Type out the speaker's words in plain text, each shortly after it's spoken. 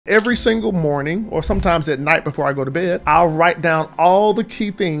Every single morning, or sometimes at night before I go to bed, I'll write down all the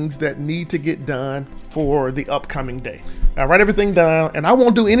key things that need to get done for the upcoming day. I write everything down and I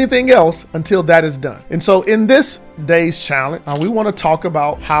won't do anything else until that is done. And so in this day's challenge, we want to talk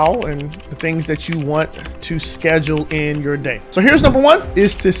about how and the things that you want to schedule in your day. So here's number one,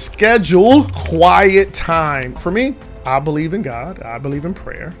 is to schedule quiet time. For me, I believe in God, I believe in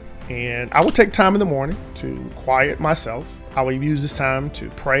prayer, and I will take time in the morning to quiet myself. I will use this time to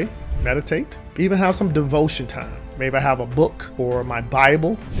pray, meditate, even have some devotion time. Maybe I have a book or my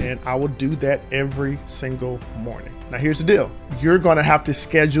Bible, and I will do that every single morning. Now here's the deal. You're gonna have to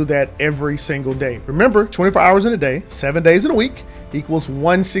schedule that every single day. Remember, 24 hours in a day, 7 days in a week equals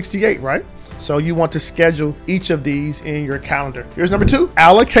 168, right? So you want to schedule each of these in your calendar. Here's number two,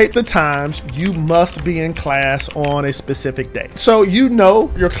 allocate the times you must be in class on a specific day. So you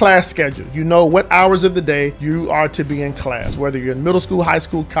know your class schedule. You know what hours of the day you are to be in class, whether you're in middle school, high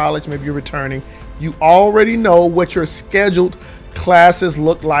school, college, maybe you're returning. You already know what your scheduled classes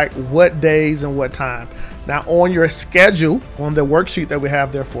look like, what days and what time. Now on your schedule, on the worksheet that we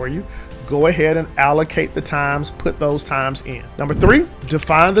have there for you, go ahead and allocate the times, put those times in. Number three,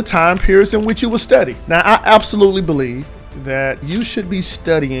 define the time periods in which you will study. Now, I absolutely believe that you should be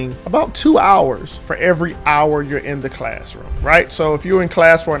studying about 2 hours for every hour you're in the classroom, right? So if you're in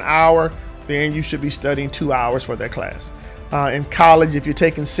class for an hour, then you should be studying 2 hours for that class. In college, if you're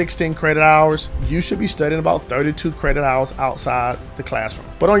taking 16 credit hours, you should be studying about 32 credit hours outside the classroom.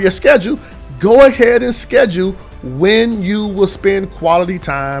 But on your schedule, go ahead and schedule when you will spend quality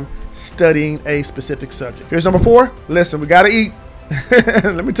time studying a specific subject. Here's number four. Listen, we gotta eat.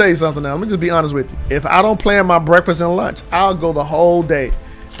 Let me tell you something now. Let me just be honest with you. If I don't plan my breakfast and lunch, I'll go the whole day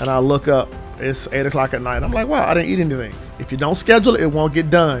and I'll look up, it's 8 o'clock at night. I'm like, wow, I didn't eat anything. If you don't schedule it, it won't get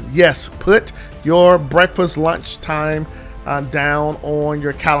done. Yes, put your breakfast, lunch time down on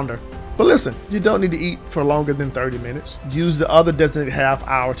your calendar. But listen, you don't need to eat for longer than 30 minutes. Use the other designated half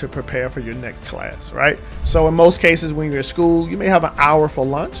hour to prepare for your next class, right? So in most cases, when you're at school, you may have an hour for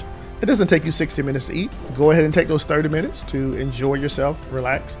lunch. It doesn't take you 60 minutes to eat. Go ahead and take those 30 minutes to enjoy yourself,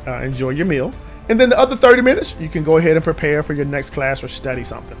 relax, enjoy your meal. And then the other 30 minutes, you can go ahead and prepare for your next class or study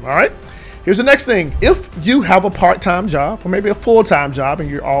something, all right? Here's the next thing. If you have a part-time job or maybe a full-time job and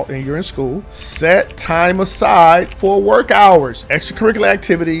you're in school, set time aside for work hours, extracurricular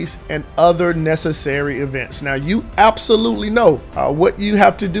activities, and other necessary events. Now, you absolutely know what you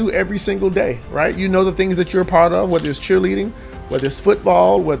have to do every single day, right? You know the things that you're a part of, whether it's cheerleading, whether it's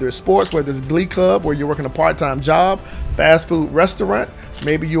football, whether it's sports, whether it's glee club, where you're working a part-time job, fast food restaurant,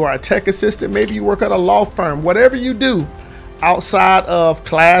 maybe you are a tech assistant, maybe you work at a law firm. Whatever you do outside of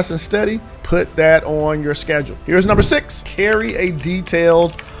class and study, put that on your schedule. Here's number six, carry a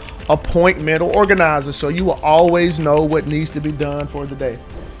detailed appointment or organizer so you will always know what needs to be done for the day.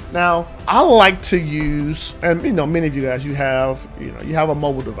 Now, I like to use, and many of you guys, you have a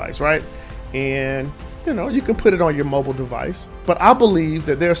mobile device, right? And you can put it on your mobile device, but I believe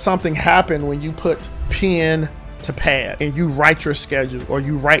that there's something happen when you put pen to pad and you write your schedule or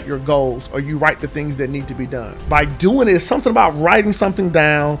you write your goals or you write the things that need to be done. By doing it, it's something about writing something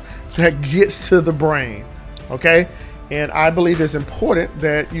down that gets to the brain, okay? And I believe it's important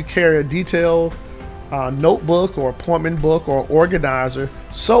that you carry a detailed notebook or appointment book or organizer,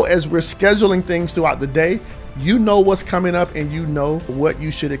 so as we're scheduling things throughout the day, you know what's coming up and you know what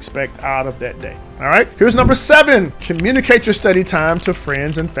you should expect out of that day. All right, here's number seven, communicate your study time to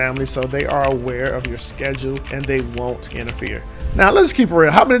friends and family so they are aware of your schedule and they won't interfere. Now, let's keep it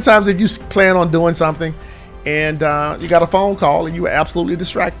real. How many times have you plan on doing something and you got a phone call and you were absolutely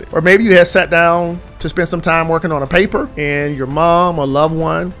distracted? Or maybe you had sat down to spend some time working on a paper and your mom or loved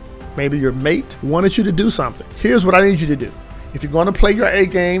one, maybe your mate, wanted you to do something. Here's what I need you to do. If you're going to play your A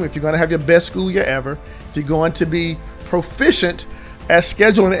game, if you're going to have your best school year ever, if you're going to be proficient at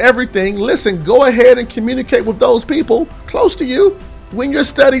scheduling everything, listen, go ahead and communicate with those people close to you when your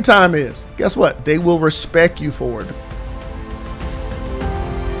study time is. Guess what? They will respect you for it.